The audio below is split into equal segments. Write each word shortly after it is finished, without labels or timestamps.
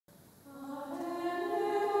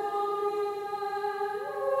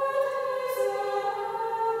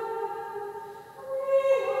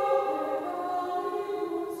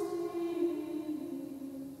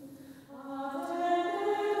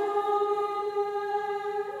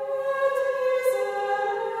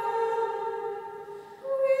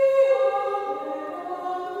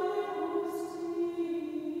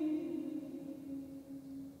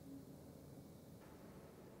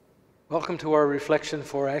Welcome to our reflection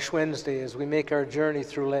for Ash Wednesday as we make our journey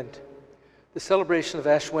through Lent. The celebration of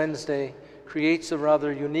Ash Wednesday creates a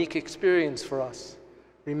rather unique experience for us.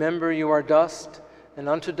 Remember, you are dust, and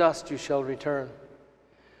unto dust you shall return.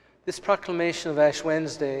 This proclamation of Ash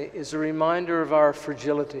Wednesday is a reminder of our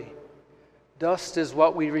fragility. Dust is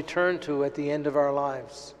what we return to at the end of our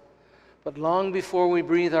lives. But long before we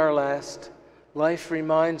breathe our last, life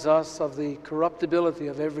reminds us of the corruptibility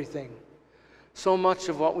of everything. So much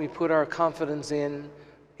of what we put our confidence in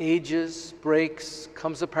ages, breaks,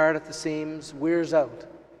 comes apart at the seams, wears out.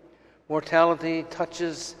 Mortality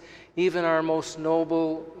touches even our most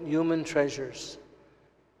noble human treasures.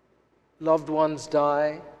 Loved ones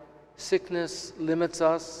die, sickness limits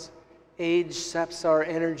us, age saps our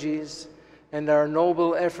energies, and our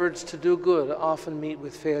noble efforts to do good often meet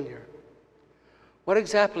with failure. What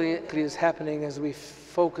exactly is happening as we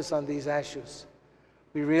focus on these ashes?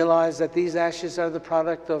 We realize that these ashes are the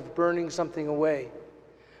product of burning something away.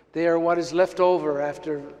 They are what is left over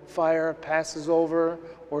after fire passes over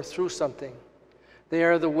or through something. They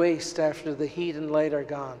are the waste after the heat and light are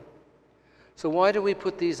gone. So why do we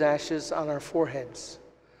put these ashes on our foreheads?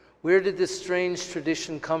 Where did this strange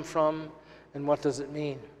tradition come from, and what does it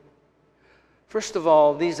mean? First of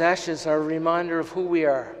all, these ashes are a reminder of who we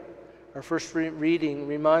are. Our first reading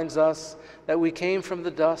reminds us that we came from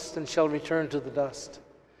the dust and shall return to the dust.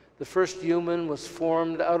 The first human was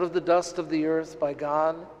formed out of the dust of the earth by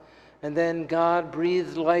God, and then God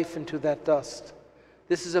breathed life into that dust.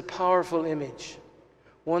 This is a powerful image,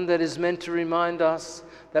 one that is meant to remind us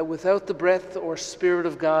that without the breath or Spirit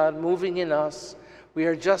of God moving in us, we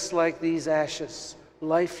are just like these ashes,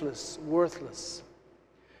 lifeless, worthless.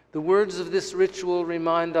 The words of this ritual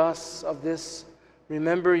remind us of this.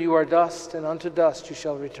 Remember, you are dust, and unto dust you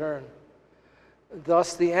shall return.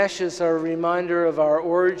 Thus, the ashes are a reminder of our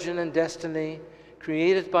origin and destiny,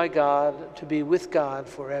 created by God to be with God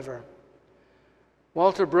forever.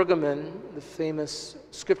 Walter Brueggemann, the famous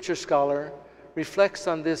scripture scholar, reflects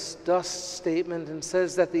on this dust statement and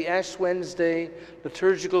says that the Ash Wednesday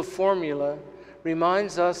liturgical formula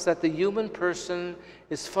reminds us that the human person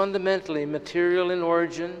is fundamentally material in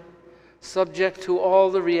origin, subject to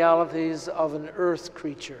all the realities of an earth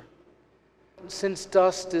creature. Since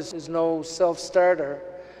dust is no self-starter,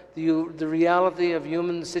 the reality of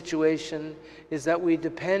human situation is that we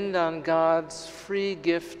depend on God's free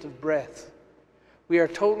gift of breath. We are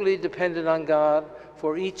totally dependent on God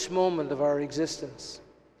for each moment of our existence.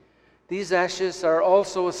 These ashes are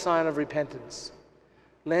also a sign of repentance.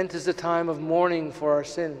 Lent is a time of mourning for our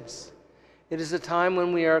sins. It is a time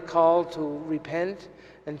when we are called to repent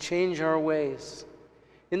and change our ways.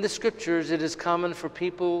 In the scriptures, it is common for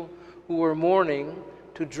people who are mourning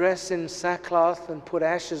to dress in sackcloth and put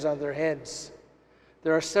ashes on their heads.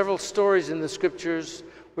 There are several stories in the scriptures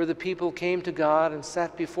where the people came to God and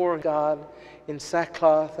sat before God in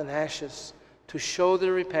sackcloth and ashes to show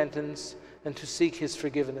their repentance and to seek His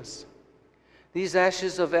forgiveness. These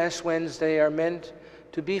ashes of Ash Wednesday are meant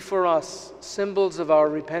to be for us symbols of our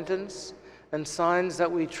repentance and signs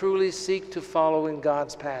that we truly seek to follow in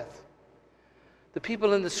God's path. The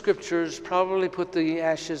people in the scriptures probably put the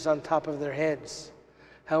ashes on top of their heads.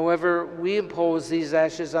 However, we impose these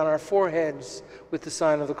ashes on our foreheads with the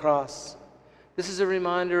sign of the cross. This is a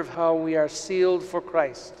reminder of how we are sealed for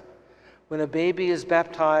Christ. When a baby is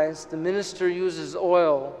baptized, the minister uses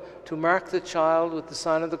oil to mark the child with the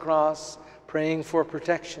sign of the cross, praying for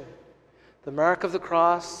protection. The mark of the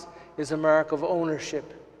cross is a mark of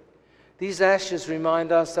ownership. These ashes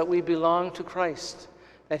remind us that we belong to Christ,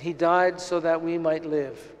 that He died so that we might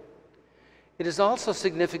live. It is also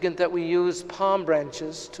significant that we use palm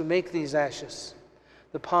branches to make these ashes.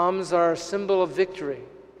 The palms are a symbol of victory.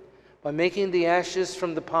 By making the ashes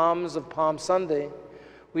from the palms of Palm Sunday,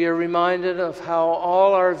 we are reminded of how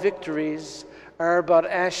all our victories are but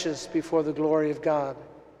ashes before the glory of God.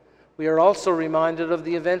 We are also reminded of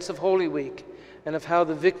the events of Holy Week and of how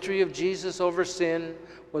the victory of Jesus over sin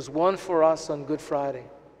was won for us on Good Friday.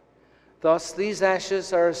 Thus, these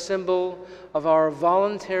ashes are a symbol of our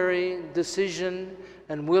voluntary decision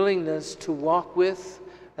and willingness to walk with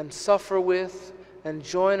and suffer with and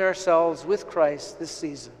join ourselves with Christ this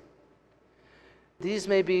season. These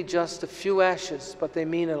may be just a few ashes, but they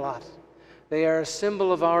mean a lot. They are a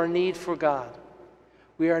symbol of our need for God.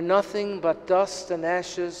 We are nothing but dust and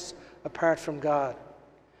ashes apart from God.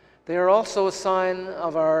 They are also a sign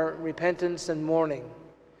of our repentance and mourning.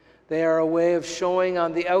 They are a way of showing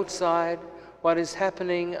on the outside what is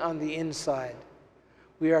happening on the inside.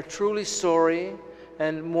 We are truly sorry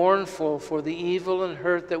and mournful for the evil and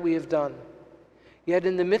hurt that we have done. Yet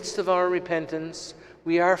in the midst of our repentance,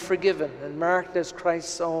 we are forgiven and marked as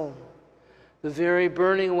Christ's own. The very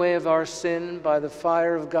burning away of our sin by the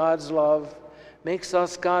fire of God's love makes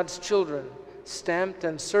us God's children, stamped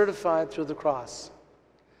and certified through the cross.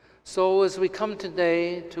 So as we come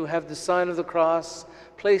today to have the sign of the cross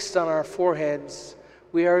placed on our foreheads,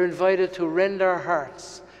 we are invited to rend our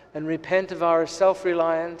hearts and repent of our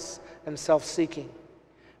self-reliance and self-seeking.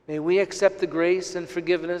 May we accept the grace and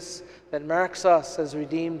forgiveness that marks us as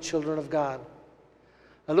redeemed children of God.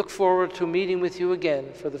 I look forward to meeting with you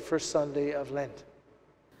again for the first Sunday of Lent.